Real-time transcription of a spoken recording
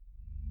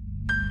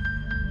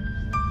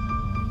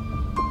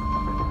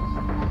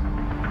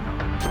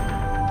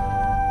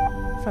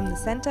From the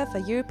Centre for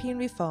European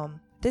Reform,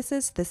 this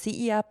is the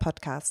CER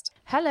podcast.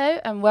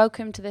 Hello and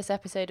welcome to this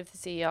episode of the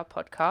CER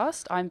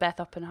podcast. I'm Beth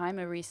Oppenheim,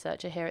 a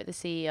researcher here at the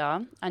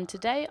CER, and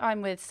today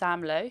I'm with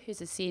Sam Lowe, who's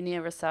a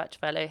senior research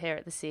fellow here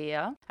at the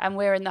CER, and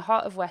we're in the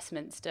heart of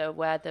Westminster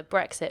where the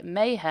Brexit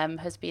mayhem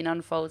has been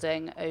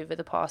unfolding over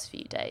the past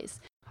few days.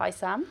 Hi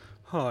Sam.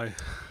 Hi.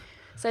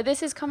 So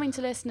this is coming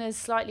to listeners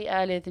slightly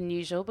earlier than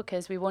usual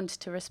because we wanted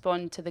to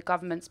respond to the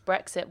government's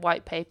Brexit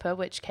white paper,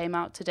 which came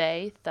out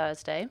today,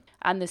 Thursday,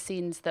 and the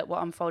scenes that were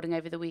unfolding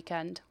over the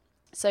weekend.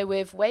 So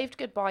we've waved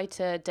goodbye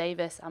to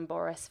Davis and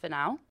Boris for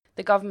now.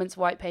 The government's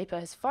white paper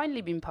has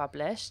finally been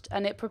published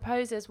and it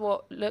proposes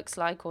what looks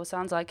like or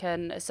sounds like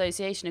an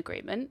association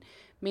agreement,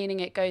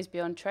 meaning it goes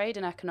beyond trade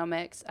and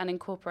economics and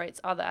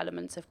incorporates other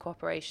elements of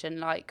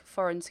cooperation like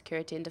foreign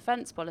security and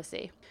defence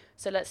policy.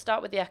 So let's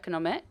start with the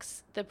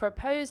economics. The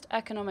proposed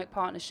economic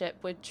partnership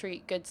would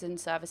treat goods and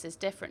services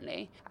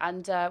differently.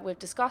 And we've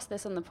discussed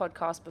this on the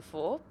podcast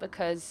before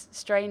because,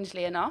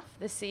 strangely enough,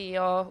 the CER,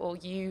 or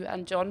you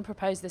and John,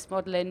 proposed this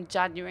model in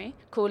January,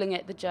 calling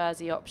it the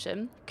Jersey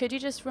option. Could you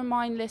just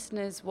remind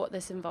listeners what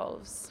this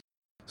involves?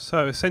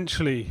 So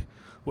essentially,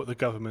 what the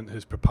government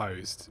has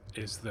proposed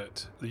is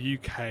that the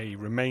UK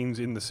remains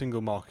in the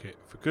single market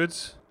for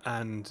goods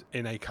and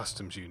in a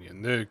customs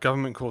union. The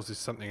government calls this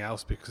something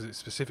else because it's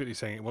specifically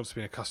saying it wants to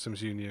be in a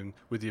customs union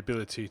with the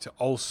ability to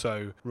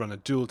also run a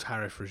dual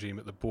tariff regime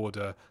at the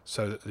border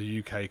so that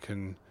the UK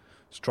can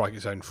strike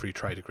its own free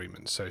trade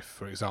agreements. So if,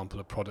 for example,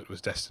 a product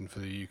was destined for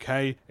the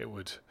UK, it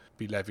would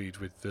be levied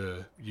with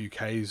the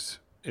UK's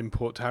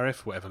import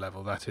tariff, whatever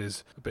level that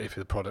is. But if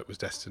the product was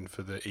destined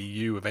for the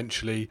EU,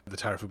 eventually the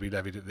tariff would be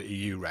levied at the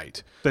EU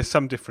rate. There's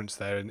some difference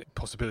there and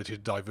possibility to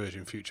diverge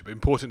in future. But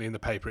importantly, in the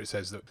paper, it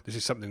says that this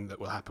is something that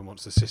will happen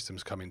once the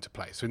systems come into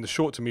place. So in the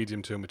short to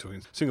medium term, we're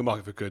talking single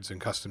market for goods and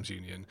customs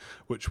union,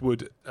 which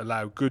would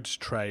allow goods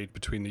trade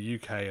between the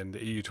UK and the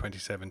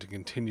EU27 to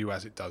continue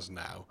as it does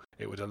now.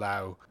 It would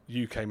allow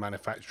UK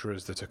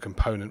manufacturers that are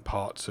component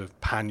parts of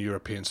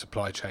pan-European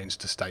supply chains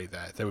to stay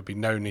there. There would be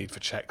no need for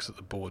checks at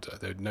the border.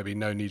 There would be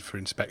no need for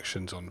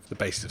inspections on the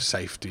basis of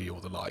safety or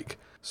the like.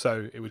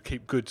 So it would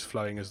keep goods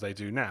flowing as they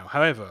do now.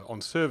 However,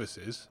 on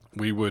services,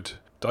 we would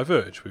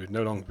diverge. We would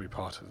no longer be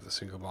part of the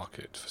single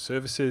market for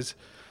services.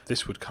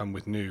 This would come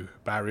with new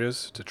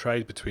barriers to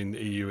trade between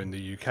the EU and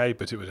the UK,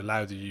 but it would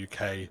allow the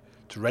UK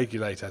to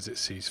regulate as it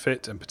sees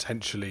fit and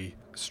potentially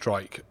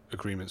strike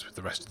agreements with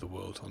the rest of the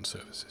world on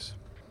services.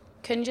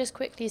 Can you just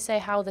quickly say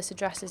how this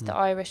addresses the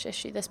Irish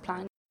issue, this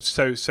plan?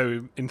 So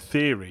in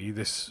theory,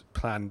 this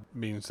plan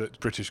means that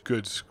British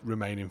goods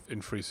remain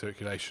in free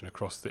circulation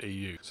across the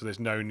EU. So there's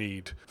no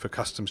need for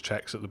customs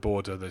checks at the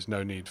border. There's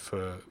no need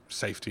for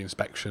safety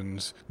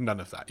inspections, none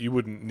of that. You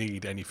wouldn't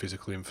need any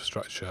physical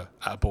infrastructure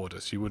at a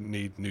border. So you wouldn't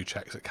need new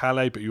checks at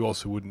Calais, but you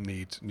also wouldn't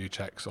need new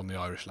checks on the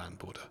Irish land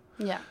border.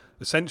 Yeah.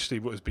 Essentially,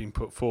 what has been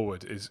put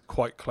forward is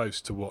quite close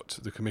to what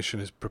the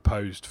Commission has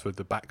proposed for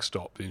the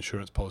backstop, the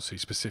insurance policy,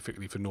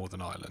 specifically for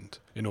Northern Ireland,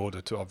 in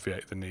order to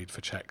obviate the need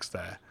for checks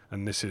there.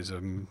 And this is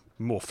a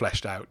more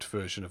fleshed out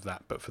version of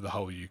that, but for the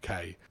whole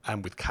UK,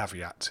 and with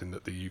caveats in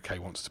that the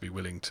UK wants to be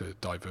willing to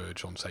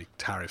diverge on, say,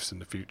 tariffs in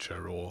the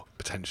future or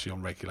potentially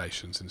on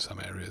regulations in some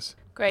areas.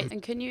 Great.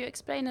 And can you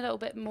explain a little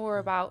bit more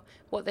about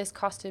what this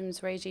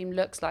customs regime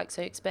looks like?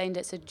 So you explained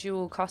it's a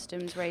dual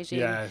customs regime.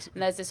 Yes.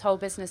 And there's this whole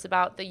business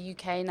about the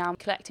UK now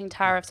collecting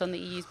tariffs on the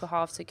EU's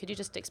behalf. So could you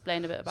just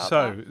explain a bit about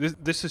that? So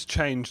this has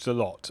changed a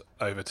lot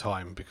over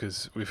time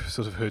because we've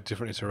sort of heard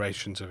different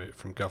iterations of it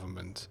from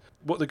government.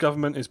 What the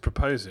government is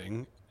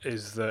proposing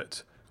is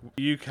that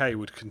the UK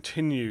would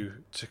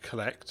continue to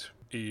collect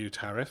EU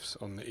tariffs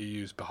on the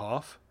EU's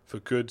behalf for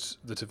goods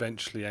that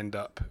eventually end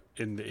up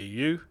in the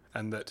EU,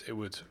 and that it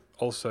would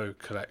also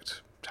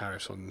collect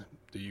tariffs on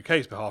the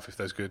UK's behalf if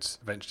those goods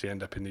eventually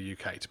end up in the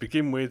UK. To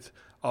begin with,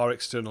 our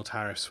external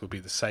tariffs will be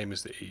the same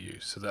as the EU,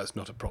 so that's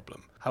not a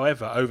problem.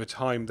 However, over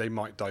time they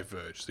might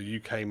diverge.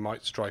 The UK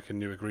might strike a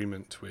new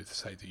agreement with,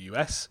 say, the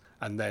US,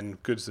 and then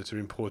goods that are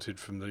imported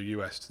from the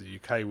US to the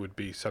UK would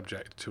be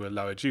subject to a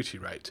lower duty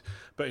rate.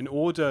 But in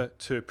order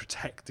to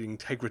protect the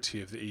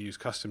integrity of the EU's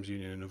customs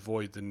union and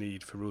avoid the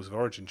need for rules of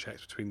origin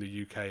checks between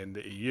the UK and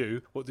the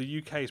EU, what the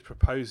UK is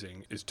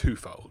proposing is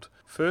twofold.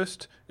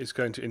 First, it's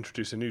going to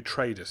introduce a new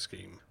trader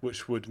scheme,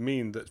 which would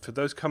mean that for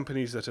those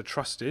companies that are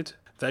trusted,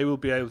 they will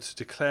be able to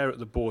declare at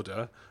the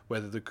border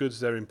whether the goods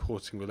they're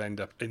importing will end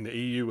up in the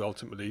EU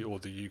ultimately or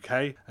the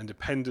UK, and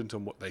dependent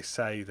on what they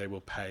say, they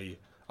will pay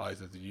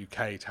either the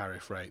UK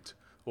tariff rate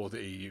or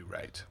the EU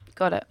rate.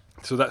 Got it.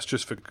 So that's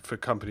just for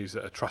companies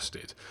that are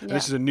trusted. Yeah. And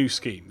this is a new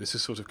scheme. This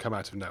has sort of come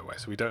out of nowhere,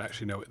 so we don't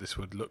actually know what this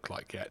would look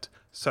like yet.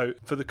 So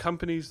for the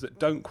companies that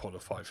don't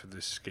qualify for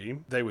this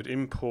scheme, they would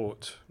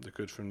import the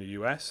goods from the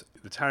US.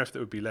 The tariff that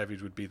would be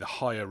levied would be the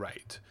higher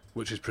rate,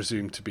 which is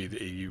presumed to be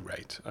the EU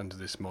rate under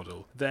this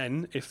model.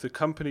 Then, if the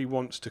company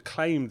wants to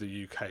claim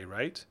the UK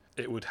rate,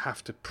 it would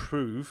have to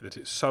prove that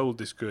it sold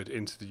this good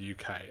into the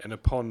UK, and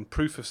upon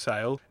proof of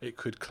sale, it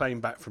could claim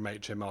back from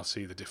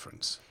HMRC the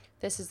difference.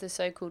 This is the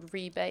so-called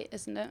rebate,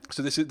 isn't it?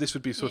 So this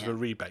would be sort of a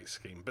rebate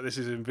scheme, but this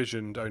is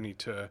envisioned only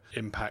to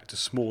impact a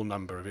small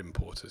number of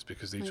importers,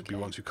 because these would be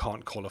ones who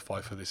can't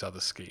qualify for this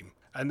other scheme.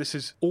 And this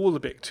is all a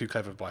bit too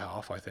clever by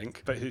half, I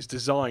think, but it's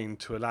designed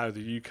to allow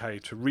the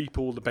UK to reap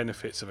all the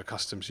benefits of a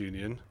customs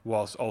union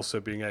whilst also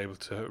being able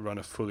to run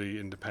a fully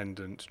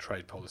independent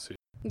trade policy.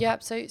 Yeah,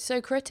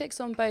 so critics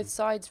on both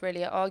sides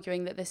really are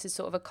arguing that this is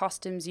sort of a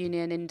customs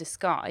union in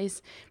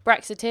disguise.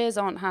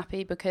 Brexiteers aren't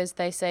happy because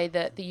they say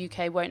that the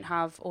UK won't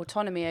have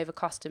autonomy over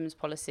customs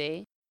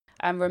policy.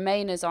 And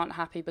Remainers aren't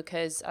happy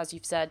because, as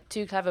you've said,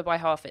 too clever by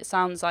half. It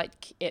sounds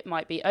like it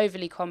might be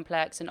overly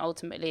complex and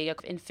ultimately an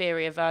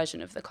inferior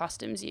version of the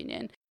customs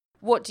union.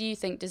 What do you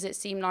think? Does it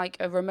seem like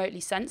a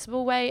remotely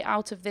sensible way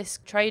out of this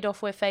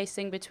trade-off we're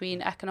facing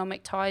between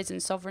economic ties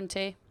and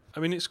sovereignty? I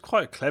mean, it's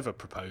quite a clever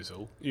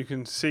proposal. You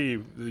can see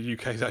the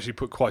UK has actually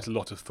put quite a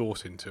lot of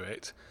thought into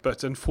it.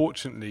 But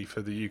unfortunately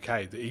for the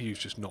UK, the EU is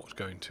just not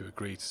going to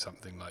agree to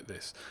something like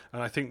this.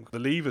 And I think the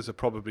Leavers are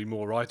probably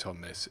more right on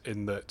this,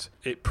 in that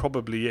it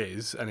probably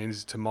is, and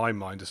is to my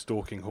mind, a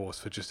stalking horse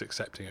for just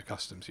accepting a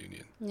customs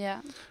union. Yeah.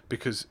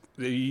 Because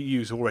the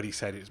EU's already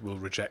said it will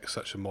reject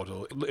such a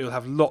model. It'll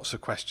have lots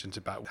of questions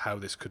about how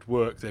this could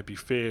work. There'd be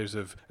fears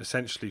of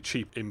essentially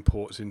cheap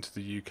imports into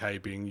the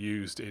UK being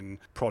used in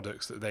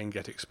products that then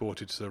get exported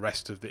to the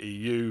rest of the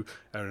EU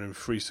and in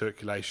free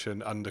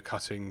circulation,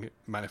 undercutting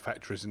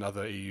manufacturers in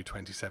other EU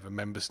 27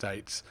 member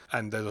states.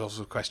 And there's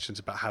also questions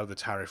about how the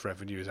tariff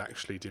revenue is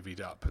actually divvied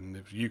up. And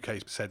the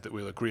UK said that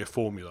we'll agree a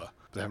formula.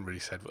 They haven't really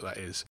said what that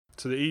is.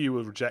 So the EU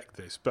will reject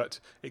this, but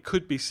it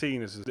could be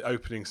seen as the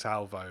opening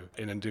salvo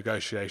in a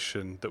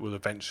negotiation that will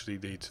eventually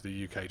lead to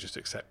the UK just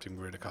accepting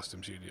we're in a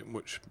customs union,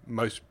 which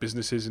most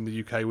businesses in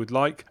the UK would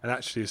like, and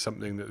actually is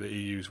something that the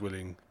EU is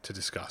willing to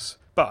discuss.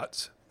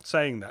 But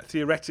saying that,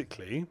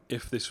 theoretically,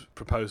 if this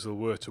proposal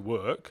were to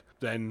work,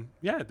 then,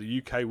 yeah, the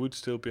UK would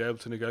still be able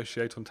to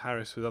negotiate on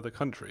tariffs with other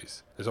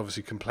countries. There's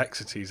obviously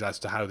complexities as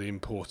to how the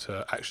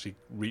importer actually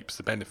reaps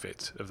the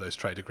benefit of those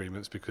trade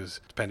agreements,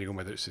 because depending on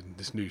whether it's in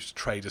this new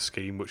trader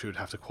scheme, which it would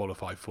have to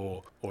qualify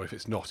for, or if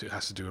it's not, it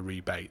has to do a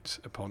rebate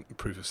upon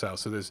proof of sale.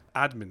 So there's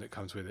admin that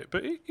comes with it.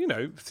 But,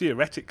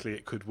 theoretically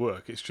it could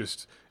work. It's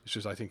just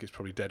I think it's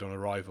probably dead on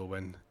arrival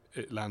when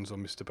it lands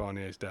on Mr.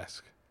 Barnier's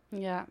desk.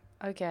 Yeah,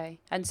 okay.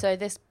 And so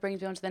this brings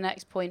me on to the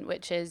next point,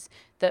 which is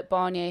that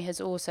Barnier has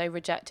also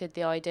rejected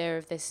the idea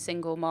of this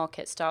single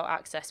market style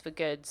access for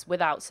goods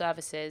without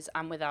services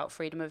and without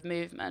freedom of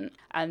movement.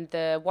 And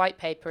the white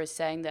paper is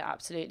saying that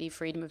absolutely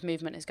freedom of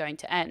movement is going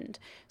to end.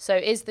 So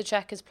is the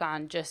Chequers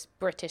plan just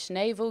British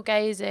navel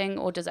gazing,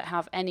 or does it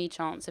have any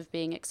chance of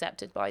being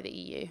accepted by the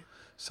EU?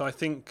 So I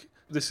think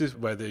this is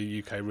where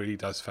the UK really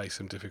does face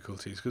some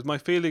difficulties, because my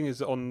feeling is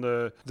that on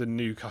the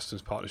new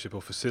customs partnership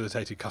or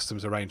facilitated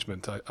customs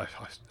arrangement, I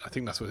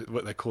think that's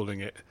what they're calling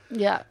it.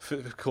 Yeah.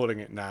 Calling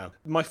it now.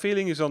 My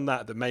feeling is on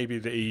that maybe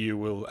the EU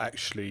will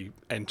actually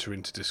enter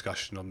into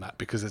discussion on that,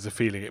 because there's a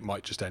feeling it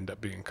might just end up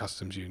being a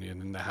customs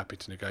union and they're happy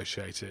to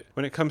negotiate it.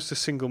 When it comes to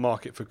single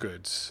market for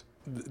goods,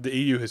 the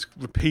EU has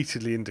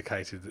repeatedly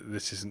indicated that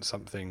this isn't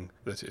something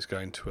that it's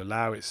going to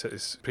allow. It's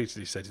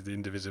repeatedly stated the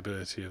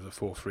indivisibility of the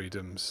four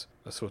freedoms,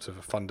 a sort of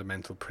a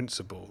fundamental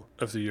principle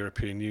of the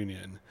European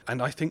Union.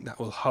 And I think that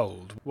will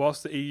hold.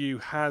 Whilst the EU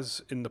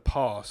has in the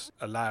past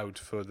allowed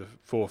for the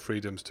four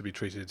freedoms to be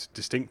treated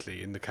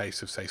distinctly in the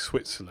case of, say,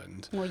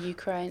 Switzerland. Or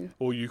Ukraine.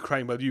 Well,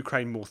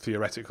 Ukraine more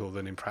theoretical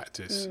than in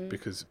practice,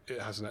 because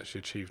it hasn't actually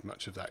achieved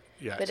much of that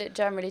yet. But it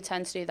generally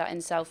tends to do that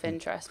in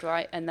self-interest,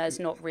 right? And there's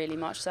not really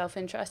much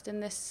self-interest in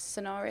this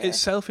scenario. It's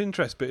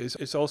self-interest, but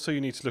it's also,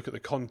 you need to look at the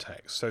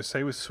context. So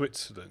say with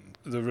Switzerland,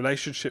 the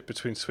relationship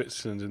between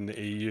Switzerland and the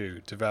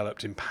EU developed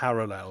in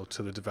parallel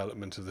to the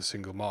development of the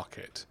single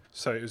market.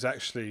 So it was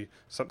actually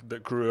something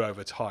that grew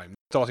over time.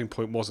 The starting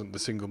point wasn't the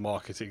single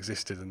market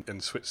existed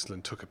and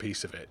Switzerland took a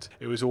piece of it.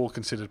 It was all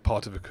considered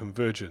part of a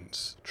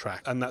convergence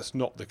track, and that's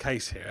not the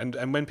case here.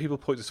 And when people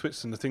point to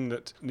Switzerland, the thing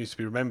that needs to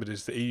be remembered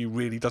is the EU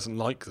really doesn't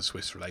like the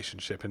Swiss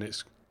relationship, and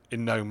it's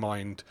in no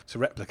mind to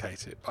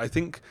replicate it. I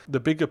think the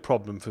bigger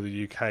problem for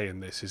the UK in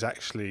this is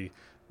actually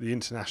the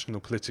international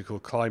political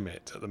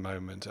climate at the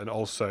moment, and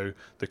also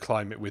the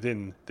climate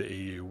within the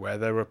EU, where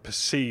there are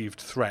perceived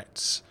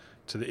threats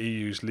to the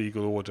EU's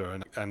legal order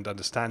and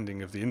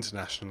understanding of the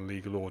international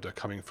legal order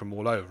coming from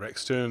all over.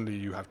 Externally,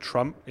 you have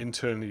Trump.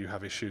 Internally, you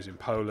have issues in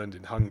Poland,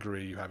 in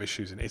Hungary, you have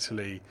issues in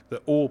Italy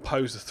that all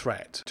pose a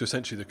threat to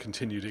essentially the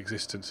continued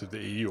existence of the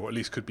EU, or at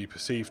least could be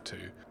perceived to.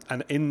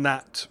 And in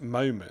that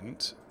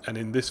moment, and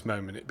in this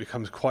moment, it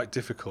becomes quite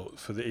difficult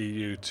for the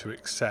EU to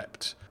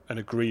accept an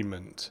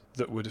agreement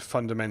that would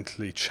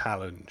fundamentally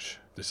challenge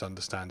this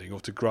understanding, or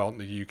to grant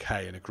the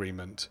UK an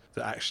agreement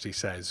that actually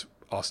says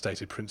our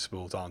stated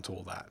principles aren't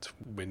all that.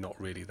 We're not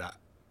really that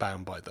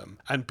bound by them.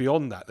 And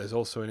beyond that, there's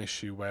also an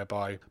issue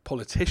whereby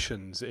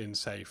politicians in,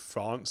 say,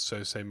 France,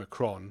 so say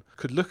Macron,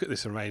 could look at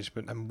this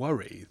arrangement and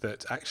worry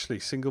that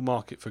actually single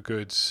market for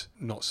goods,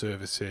 not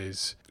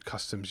services,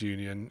 customs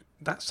union,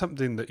 that's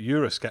something that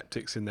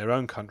Eurosceptics in their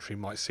own country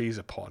might seize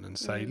upon and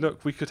say,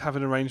 look, we could have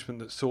an arrangement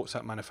that sorts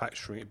out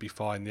manufacturing, it'd be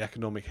fine, the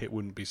economic hit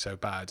wouldn't be so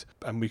bad,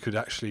 and we could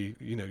actually,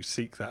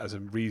 seek that as a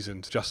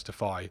reason to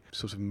justify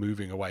sort of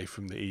moving away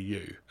from the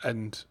EU.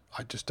 And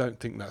I just don't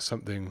think that's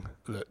something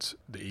that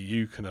the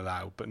EU can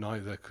allow, but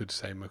neither could,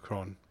 say,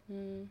 Macron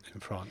in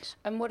France.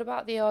 And what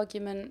about the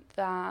argument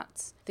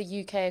that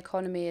the UK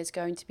economy is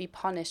going to be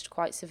punished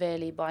quite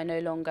severely by no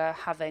longer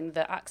having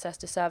the access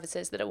to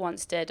services that it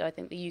once did? I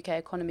think the UK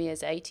economy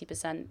is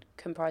 80%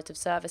 comprised of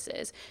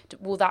services.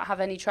 Will that have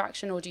any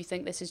traction, or do you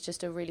think this is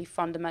just a really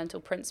fundamental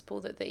principle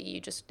that the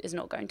EU just is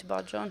not going to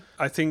budge on?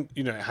 I think,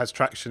 it has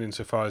traction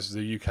insofar as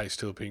the UK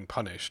still being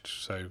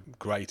punished, so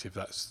great if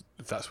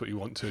that's what you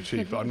want to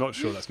achieve, but I'm not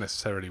sure that's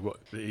necessarily what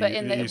the EU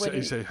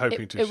is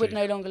hoping to achieve. It would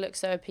no longer look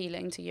so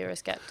appealing to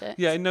Eurosceptics.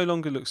 Yeah, it no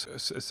longer looks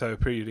so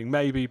appealing,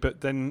 maybe,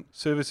 but then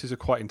services are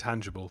quite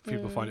intangible.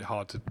 People find it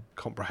hard to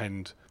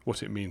comprehend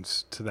what it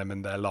means to them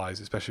and their lives,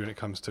 especially when it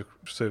comes to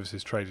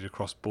services traded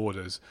across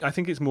borders. I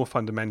think it's more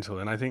fundamental,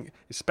 and I think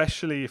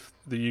especially if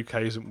the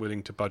UK isn't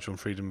willing to budge on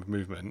freedom of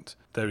movement,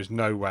 there is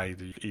no way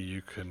the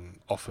EU can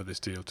offer this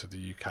deal to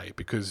the UK,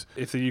 because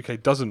if the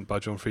UK doesn't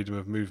budge on freedom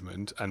of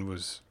movement and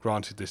was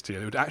granted this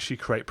deal, it would actually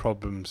create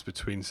problems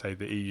between, say,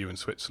 the EU and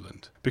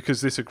Switzerland,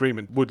 because this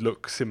agreement would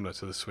look similar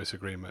to the Swiss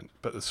agreement,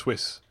 but the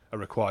Swiss are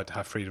required to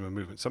have freedom of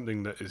movement,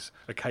 something that is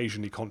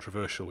occasionally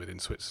controversial within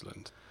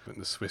Switzerland. And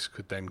the Swiss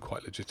could then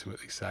quite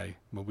legitimately say,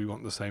 well, we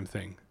want the same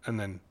thing. And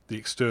then the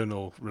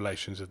external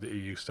relations of the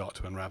EU start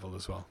to unravel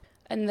as well.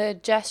 And the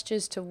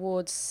gestures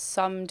towards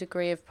some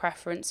degree of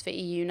preference for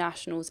EU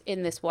nationals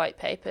in this white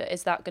paper,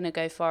 is that going to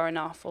go far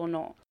enough or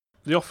not?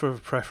 The offer of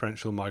a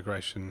preferential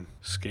migration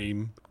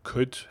scheme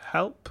could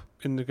help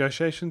in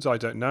negotiations. I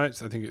don't know. I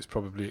think it's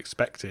probably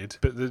expected.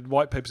 But the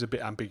white paper's a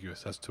bit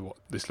ambiguous as to what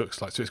this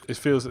looks like. So it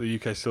feels that the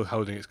UK is still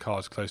holding its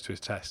cards close to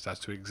its chest as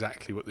to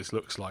exactly what this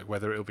looks like,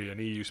 whether it'll be an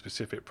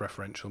EU-specific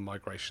preferential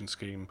migration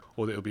scheme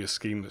or that it'll be a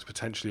scheme that's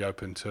potentially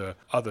open to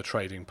other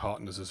trading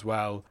partners as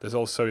well. There's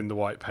also in the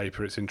white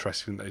paper, it's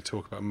interesting that they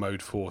talk about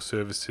Mode 4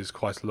 services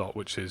quite a lot,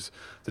 which is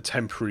the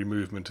temporary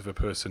movement of a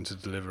person to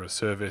deliver a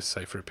service,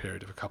 say for a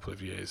period of a couple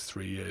of years,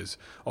 3 years,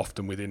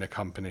 often within a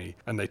company.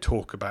 And they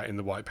talk about in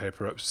the white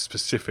paper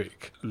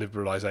specific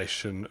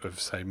liberalisation of,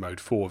 say, Mode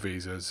 4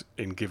 visas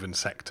in given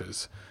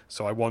sectors.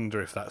 So I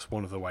wonder if that's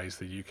one of the ways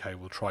the UK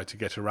will try to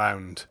get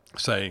around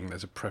saying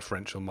there's a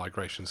preferential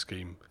migration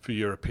scheme for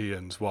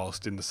Europeans,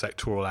 whilst in the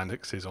sectoral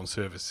annexes on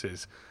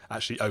services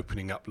actually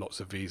opening up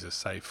lots of visas,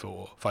 say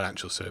for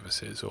financial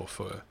services or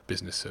for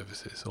business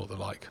services or the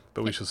like.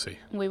 But we shall see.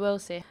 We will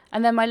see.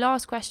 And then my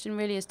last question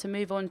really is to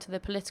move on to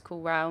the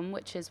political realm,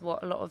 which is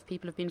what a lot of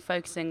people have been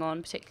focusing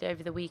on, particularly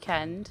over the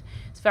weekend.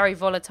 It's very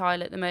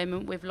volatile at the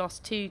moment. We've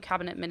lost 2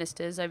 cabinet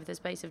ministers over the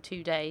space of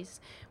 2 days.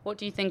 What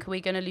do you think? Are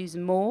we going to lose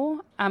more?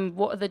 And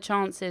what are the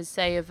chances,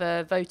 say, of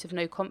a vote of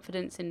no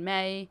confidence in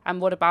May? And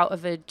what about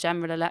of a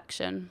general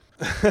election?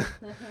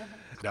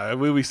 No,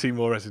 will we see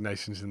more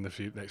resignations in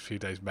the next few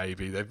days?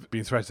 Maybe. They've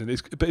been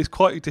threatened. But it's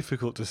quite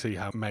difficult to see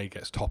how May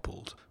gets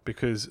toppled,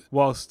 because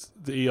whilst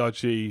the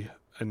ERG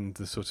and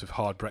the sort of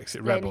hard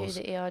Brexit rebels.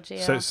 Who the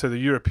ERG are. So the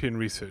European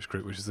Research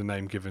Group, which is the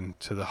name given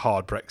to the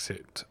hard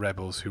Brexit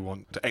rebels who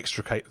want to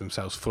extricate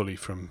themselves fully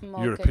from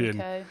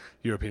European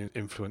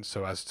influence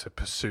so as to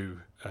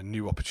pursue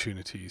new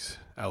opportunities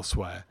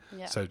elsewhere.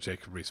 Yeah. So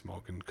Jacob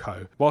Rees-Mogg and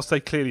co. Whilst they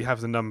clearly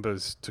have the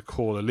numbers to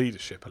call a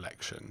leadership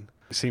election,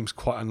 it seems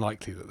quite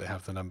unlikely that they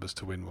have the numbers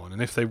to win one.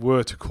 And if they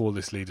were to call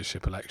this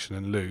leadership election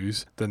and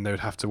lose, then they would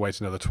have to wait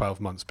another 12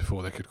 months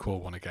before they could call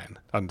one again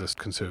under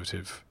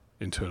Conservative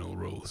internal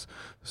rules.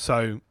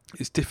 So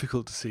it's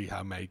difficult to see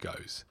how May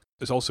goes.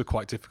 It's also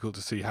quite difficult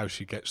to see how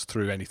she gets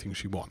through anything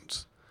she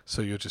wants.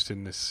 So you're just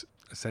in this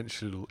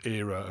essential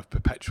era of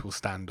perpetual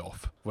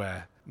standoff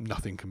where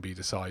nothing can be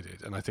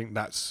decided. And I think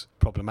that's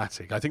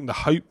problematic. I think the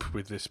hope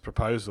with this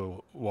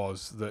proposal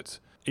was that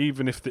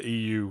even if the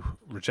EU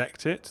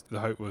reject it, the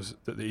hope was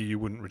that the EU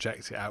wouldn't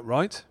reject it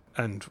outright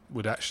and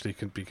would actually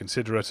be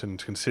considerate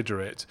and consider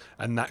it,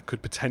 and that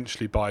could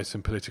potentially buy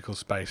some political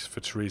space for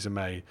Theresa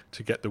May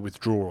to get the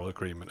withdrawal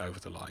agreement over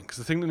the line. Because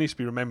the thing that needs to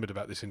be remembered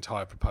about this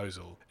entire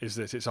proposal is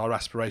that it's our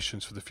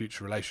aspirations for the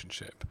future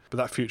relationship, but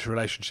that future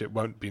relationship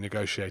won't be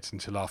negotiated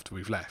until after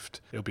we've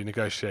left. It'll be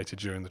negotiated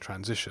during the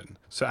transition.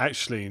 So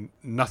actually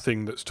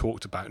nothing that's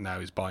talked about now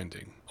is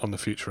binding on the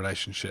future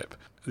relationship.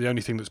 The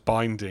only thing that's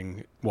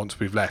binding once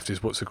we've left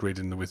is what's agreed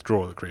in the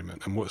withdrawal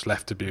agreement, and what's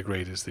left to be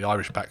agreed is the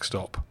Irish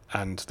backstop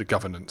and the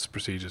governance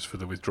procedures for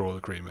the withdrawal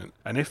agreement.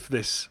 And if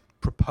this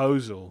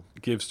proposal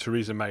gives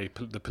Theresa May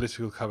the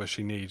political cover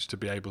she needs to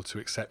be able to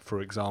accept,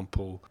 for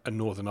example, a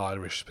Northern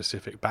Irish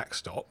specific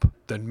backstop,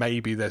 then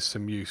maybe there's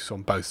some use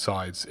on both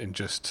sides in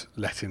just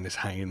letting this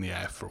hang in the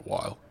air for a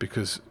while.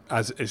 Because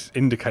as is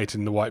indicated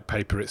in the white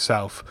paper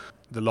itself,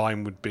 the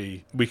line would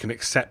be, we can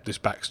accept this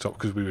backstop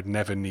because we would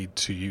never need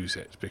to use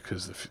it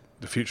because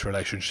the future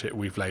relationship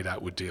we've laid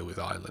out would deal with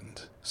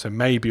Ireland. So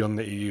maybe on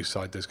the EU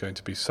side there's going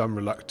to be some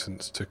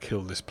reluctance to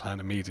kill this plan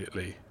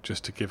immediately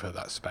just to give her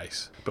that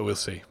space. But we'll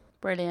see.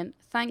 Brilliant.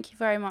 Thank you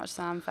very much,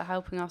 Sam, for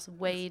helping us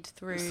wade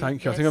through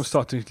Thank you. this. I think I'm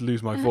starting to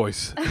lose my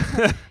voice.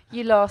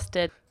 You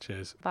lasted.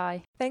 Cheers.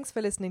 Bye. Thanks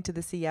for listening to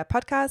the CER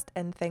podcast,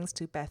 and thanks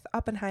to Beth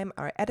Oppenheim,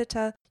 our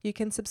editor. You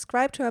can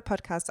subscribe to our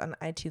podcast on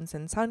iTunes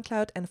and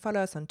SoundCloud and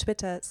follow us on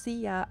Twitter,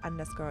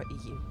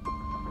 CER_EU.